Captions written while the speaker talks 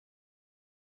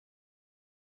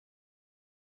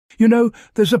You know,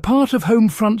 there's a part of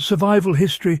Homefront survival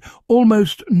history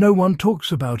almost no one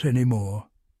talks about anymore.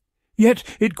 Yet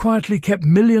it quietly kept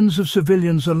millions of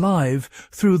civilians alive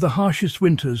through the harshest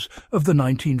winters of the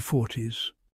 1940s.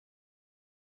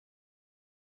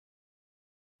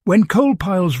 When coal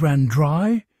piles ran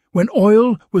dry, when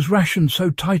oil was rationed so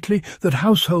tightly that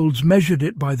households measured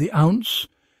it by the ounce,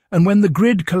 and when the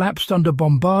grid collapsed under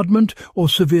bombardment or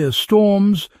severe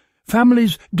storms,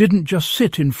 families didn't just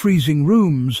sit in freezing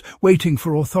rooms waiting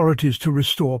for authorities to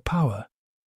restore power.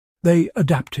 They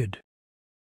adapted.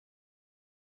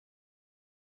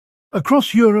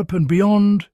 Across Europe and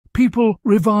beyond, people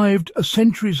revived a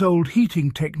centuries-old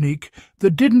heating technique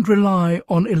that didn't rely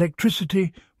on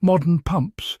electricity, modern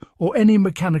pumps, or any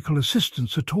mechanical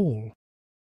assistance at all.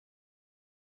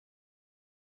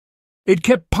 It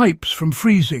kept pipes from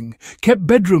freezing, kept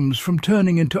bedrooms from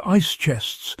turning into ice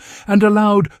chests, and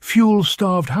allowed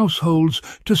fuel-starved households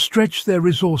to stretch their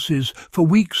resources for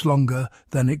weeks longer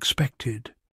than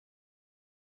expected.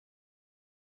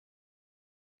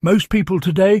 Most people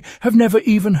today have never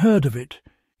even heard of it,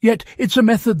 yet it's a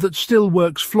method that still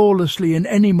works flawlessly in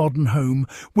any modern home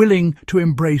willing to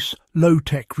embrace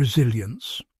low-tech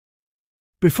resilience.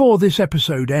 Before this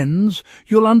episode ends,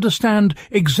 you'll understand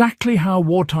exactly how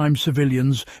wartime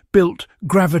civilians built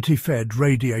gravity-fed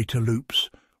radiator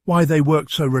loops, why they worked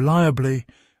so reliably,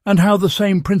 and how the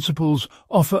same principles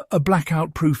offer a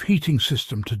blackout-proof heating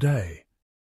system today.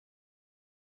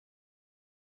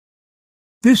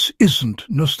 This isn't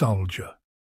nostalgia.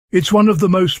 It's one of the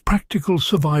most practical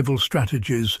survival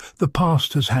strategies the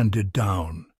past has handed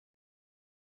down.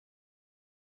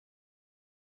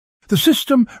 The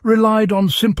system relied on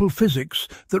simple physics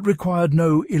that required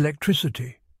no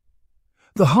electricity.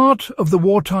 The heart of the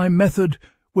wartime method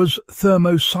was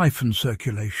thermosiphon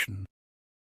circulation.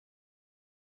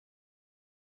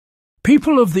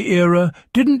 People of the era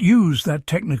didn't use that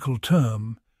technical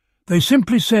term. They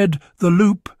simply said the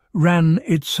loop ran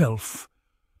itself.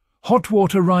 Hot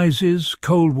water rises,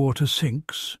 cold water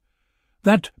sinks.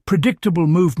 That predictable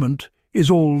movement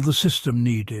is all the system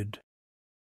needed.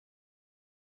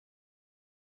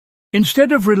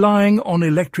 Instead of relying on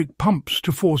electric pumps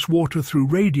to force water through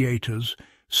radiators,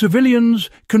 civilians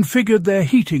configured their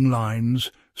heating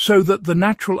lines so that the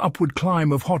natural upward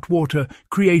climb of hot water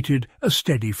created a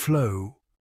steady flow.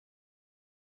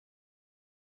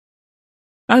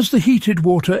 As the heated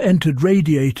water entered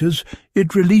radiators,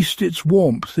 it released its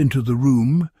warmth into the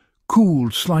room,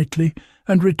 cooled slightly,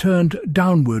 and returned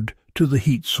downward to the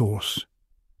heat source.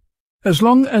 As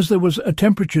long as there was a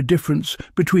temperature difference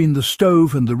between the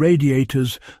stove and the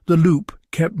radiators, the loop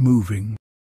kept moving.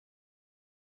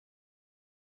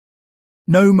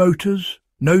 No motors,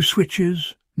 no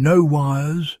switches, no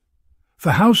wires.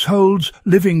 For households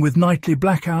living with nightly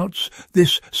blackouts,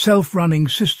 this self-running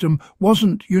system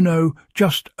wasn't,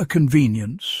 just a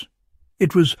convenience.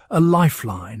 It was a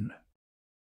lifeline.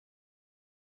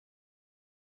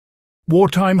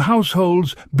 Wartime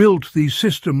households built these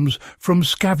systems from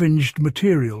scavenged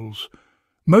materials.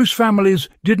 Most families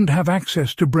didn't have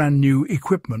access to brand-new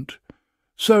equipment,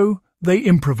 so they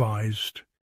improvised.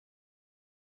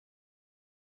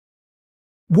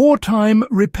 Wartime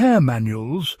repair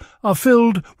manuals are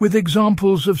filled with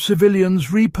examples of civilians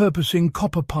repurposing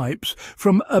copper pipes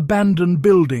from abandoned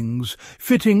buildings,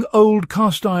 fitting old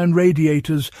cast-iron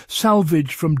radiators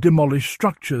salvaged from demolished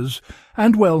structures,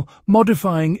 and,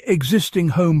 modifying existing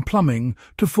home plumbing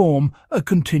to form a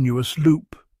continuous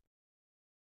loop.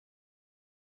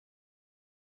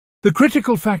 The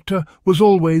critical factor was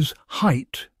always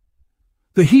height.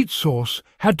 The heat source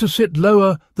had to sit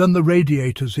lower than the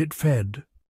radiators it fed.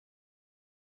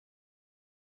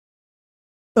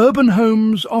 Urban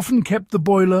homes often kept the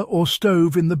boiler or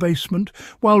stove in the basement,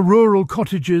 while rural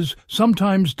cottages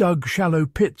sometimes dug shallow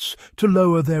pits to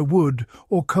lower their wood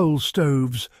or coal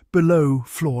stoves below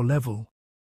floor level.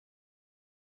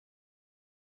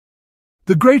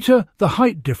 The greater the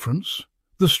height difference,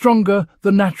 the stronger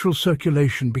the natural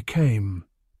circulation became.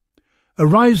 A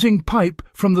rising pipe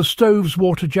from the stove's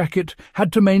water jacket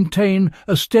had to maintain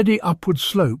a steady upward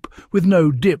slope with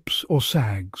no dips or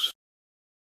sags.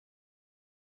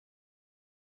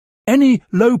 Any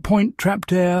low point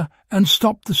trapped air and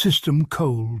stopped the system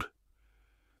cold.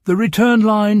 The return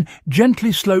line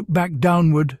gently sloped back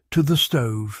downward to the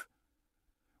stove.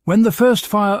 When the first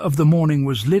fire of the morning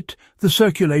was lit, the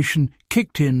circulation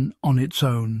kicked in on its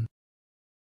own.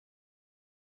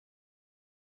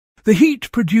 The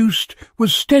heat produced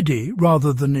was steady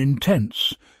rather than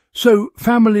intense, so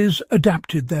families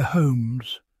adapted their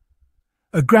homes.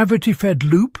 A gravity-fed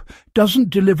loop doesn't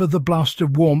deliver the blast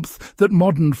of warmth that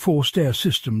modern forced air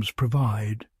systems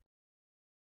provide.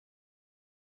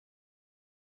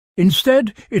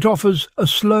 Instead, it offers a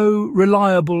slow,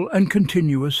 reliable and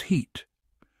continuous heat.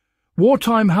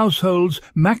 Wartime households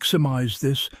maximize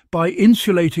this by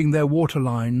insulating their water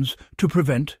lines to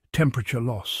prevent temperature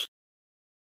loss.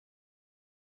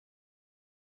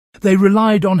 They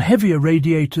relied on heavier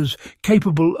radiators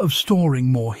capable of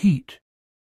storing more heat.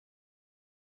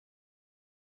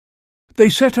 They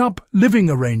set up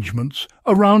living arrangements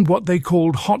around what they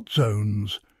called hot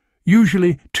zones,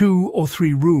 usually 2 or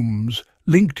 3 rooms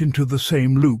linked into the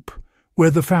same loop, where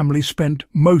the family spent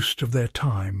most of their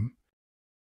time.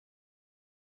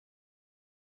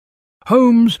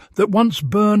 Homes that once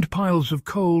burned piles of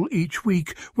coal each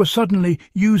week were suddenly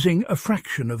using a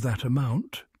fraction of that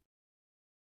amount.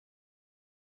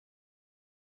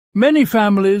 Many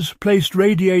families placed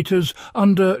radiators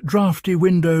under drafty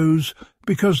windows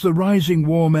because the rising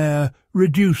warm air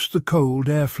reduced the cold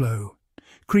airflow,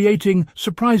 creating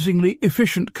surprisingly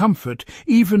efficient comfort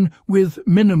even with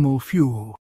minimal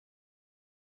fuel.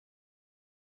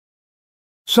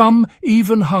 Some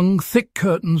even hung thick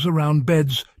curtains around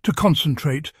beds to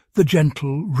concentrate the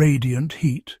gentle, radiant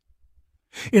heat.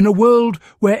 In a world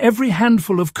where every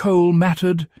handful of coal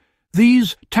mattered,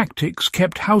 these tactics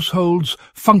kept households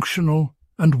functional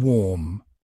and warm.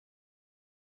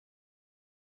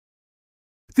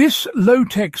 This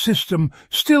low-tech system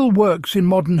still works in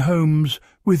modern homes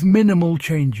with minimal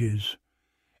changes.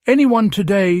 Anyone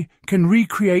today can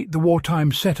recreate the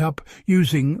wartime setup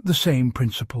using the same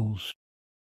principles.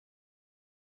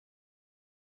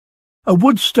 A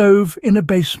wood stove in a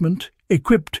basement,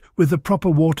 equipped with a proper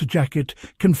water jacket,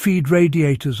 can feed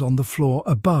radiators on the floor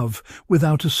above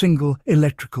without a single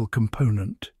electrical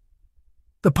component.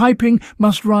 The piping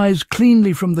must rise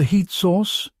cleanly from the heat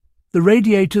source, the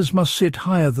radiators must sit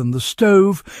higher than the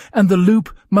stove, and the loop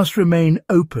must remain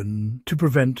open to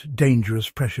prevent dangerous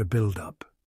pressure build-up.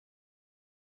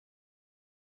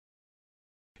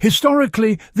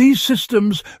 Historically, these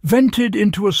systems vented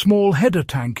into a small header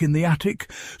tank in the attic,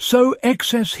 so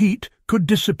excess heat could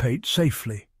dissipate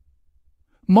safely.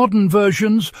 Modern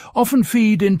versions often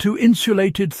feed into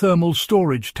insulated thermal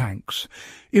storage tanks,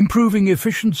 improving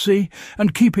efficiency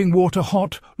and keeping water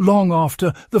hot long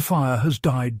after the fire has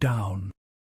died down.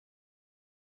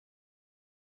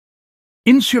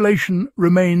 Insulation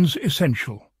remains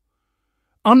essential.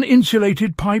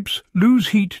 Uninsulated pipes lose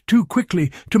heat too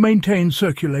quickly to maintain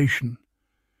circulation.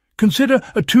 Consider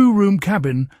a 2-room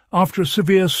cabin after a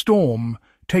severe storm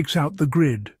takes out the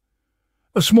grid.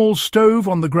 A small stove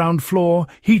on the ground floor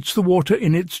heats the water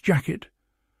in its jacket.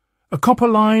 A copper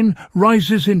line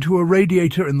rises into a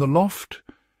radiator in the loft,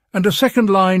 and a second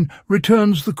line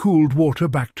returns the cooled water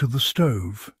back to the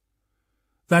stove.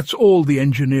 That's all the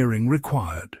engineering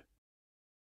required.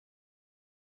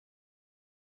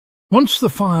 Once the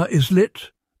fire is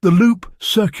lit, the loop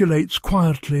circulates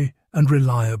quietly and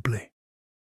reliably.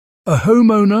 A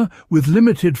homeowner with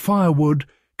limited firewood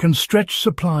can stretch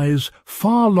supplies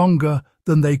far longer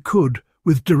than they could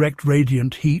with direct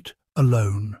radiant heat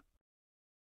alone.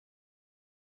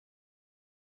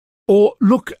 Or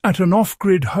look at an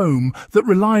off-grid home that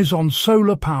relies on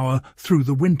solar power through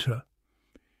the winter.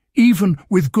 Even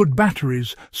with good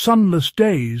batteries, sunless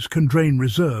days can drain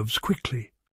reserves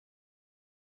quickly.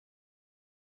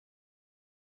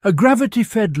 A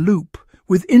gravity-fed loop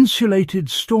with insulated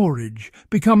storage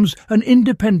becomes an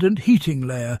independent heating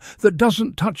layer that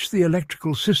doesn't touch the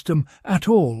electrical system at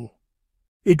all.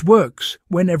 It works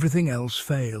when everything else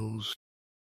fails.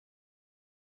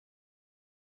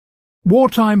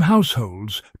 Wartime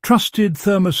households trusted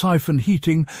thermosiphon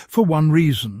heating for one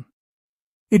reason.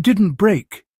 It didn't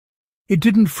break. It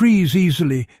didn't freeze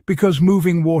easily because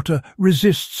moving water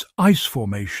resists ice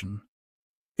formation.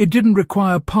 It didn't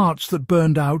require parts that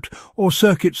burned out or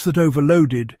circuits that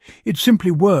overloaded. It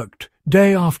simply worked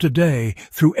day after day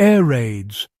through air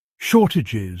raids,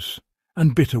 shortages,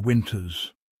 and bitter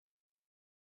winters.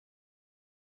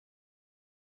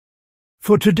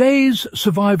 For today's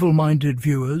survival-minded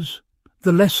viewers,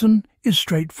 the lesson is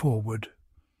straightforward.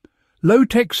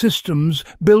 Low-tech systems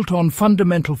built on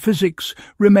fundamental physics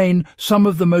remain some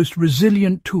of the most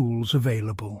resilient tools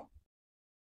available.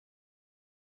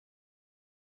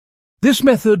 This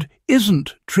method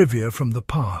isn't trivia from the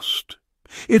past.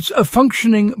 It's a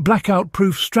functioning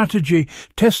blackout-proof strategy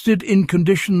tested in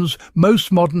conditions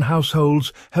most modern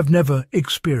households have never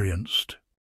experienced.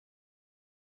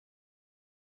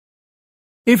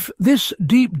 If this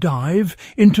deep dive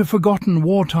into forgotten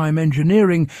wartime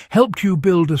engineering helped you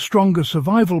build a stronger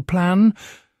survival plan,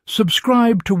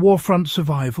 subscribe to Warfront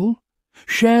Survival,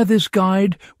 share this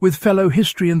guide with fellow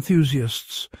history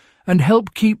enthusiasts, and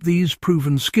help keep these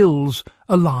proven skills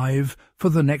alive for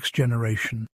the next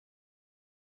generation.